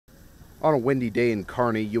On a windy day in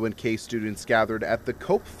Kearney, UNK students gathered at the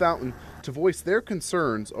Cope Fountain to voice their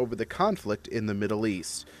concerns over the conflict in the Middle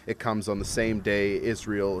East. It comes on the same day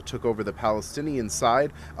Israel took over the Palestinian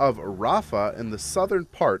side of Rafah in the southern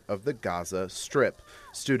part of the Gaza Strip.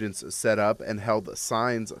 Students set up and held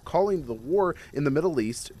signs calling the war in the Middle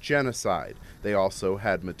East genocide. They also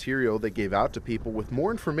had material they gave out to people with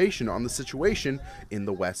more information on the situation in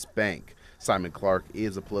the West Bank. Simon Clark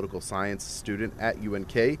is a political science student at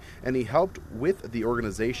UNK, and he helped with the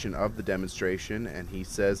organization of the demonstration, and he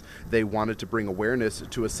says they wanted to bring awareness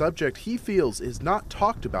to a subject he feels is not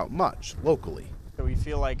talked about much locally. We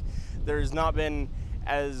feel like there's not been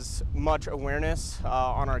as much awareness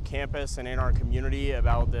on our campus and in our community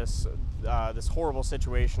about this horrible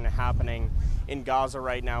situation happening in Gaza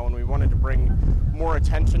right now, and we wanted to bring more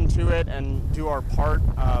attention to it and do our part.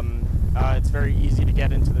 It's very easy to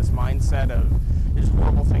get into this mindset of there's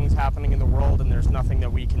horrible things happening in the world and there's nothing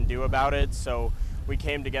that we can do about it. So we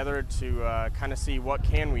came together to kind of see what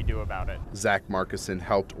can we do about it. Zach Markison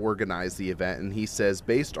helped organize the event, and he says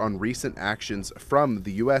based on recent actions from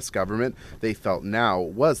the U.S. government, they felt now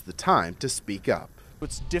was the time to speak up.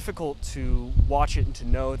 It's difficult to watch it and to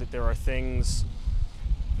know that there are things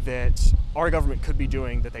that our government could be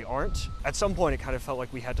doing that they aren't. At some point, it kind of felt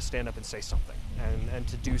like we had to stand up and say something and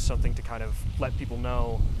to do something to kind of let people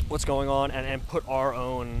know what's going on and put our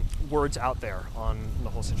own words out there on the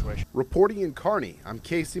whole situation. Reporting in Kearney, I'm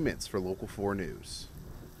Casey Mintz for Local 4 News.